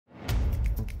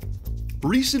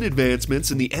Recent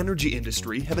advancements in the energy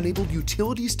industry have enabled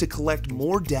utilities to collect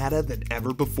more data than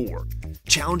ever before,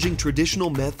 challenging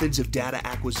traditional methods of data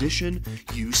acquisition,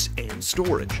 use, and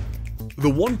storage. The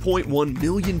 $1.1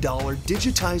 million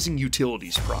Digitizing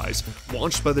Utilities Prize,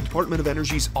 launched by the Department of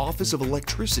Energy's Office of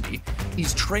Electricity,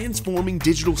 is transforming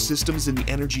digital systems in the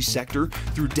energy sector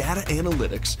through data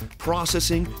analytics,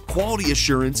 processing, quality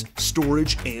assurance,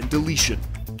 storage, and deletion.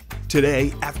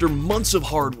 Today, after months of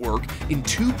hard work in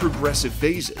 2 progressive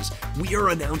phases, we are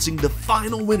announcing the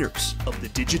final winners of the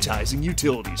Digitizing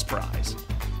Utilities Prize.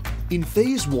 In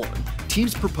Phase 1,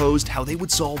 teams proposed how they would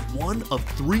solve one of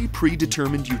 3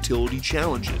 predetermined utility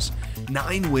challenges.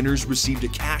 9 winners received a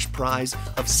cash prize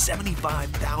of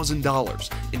 $75,000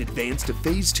 and advanced to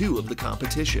Phase 2 of the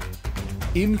competition.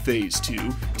 In Phase 2,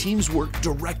 teams worked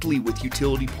directly with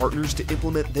utility partners to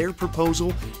implement their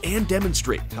proposal and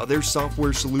demonstrate how their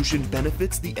software solution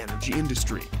benefits the energy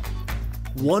industry.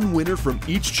 One winner from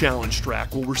each challenge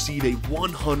track will receive a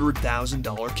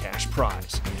 $100,000 cash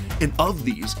prize. And of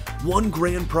these, one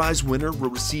grand prize winner will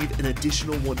receive an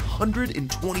additional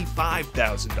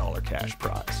 $125,000 cash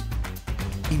prize.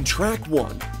 In Track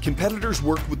 1, competitors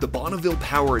worked with the Bonneville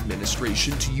Power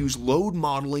Administration to use load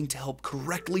modeling to help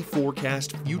correctly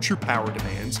forecast future power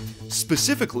demands,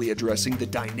 specifically addressing the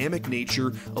dynamic nature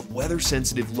of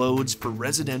weather-sensitive loads for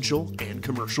residential and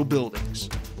commercial buildings.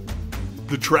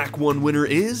 The Track 1 winner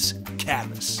is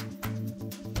Cadmus.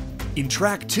 In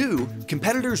Track 2,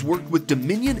 competitors worked with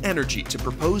Dominion Energy to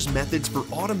propose methods for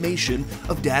automation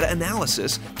of data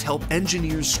analysis to help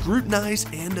engineers scrutinize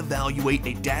and evaluate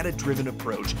a data-driven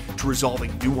approach to resolving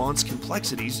nuanced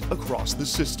complexities across the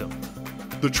system.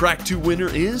 The Track 2 winner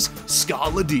is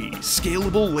Scala D,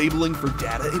 Scalable Labeling for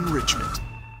Data Enrichment.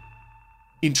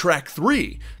 In Track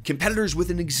 3, competitors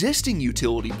with an existing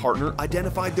utility partner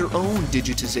identified their own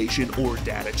digitization or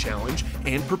data challenge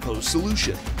and proposed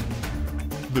solution.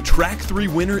 The Track 3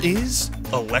 winner is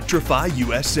Electrify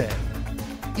USA.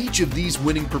 Each of these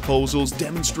winning proposals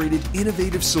demonstrated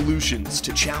innovative solutions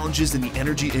to challenges in the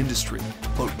energy industry,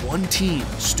 but one team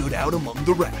stood out among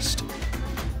the rest.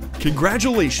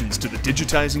 Congratulations to the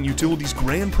Digitizing Utilities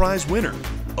Grand Prize winner,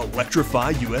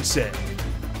 Electrify USA.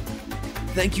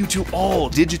 Thank you to all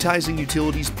Digitizing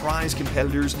Utilities Prize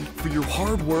competitors for your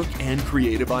hard work and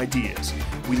creative ideas.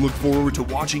 We look forward to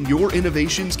watching your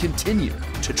innovations continue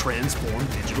to transform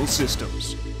digital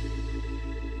systems.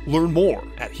 Learn more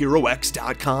at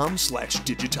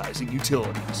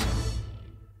herox.com/digitizingutilities.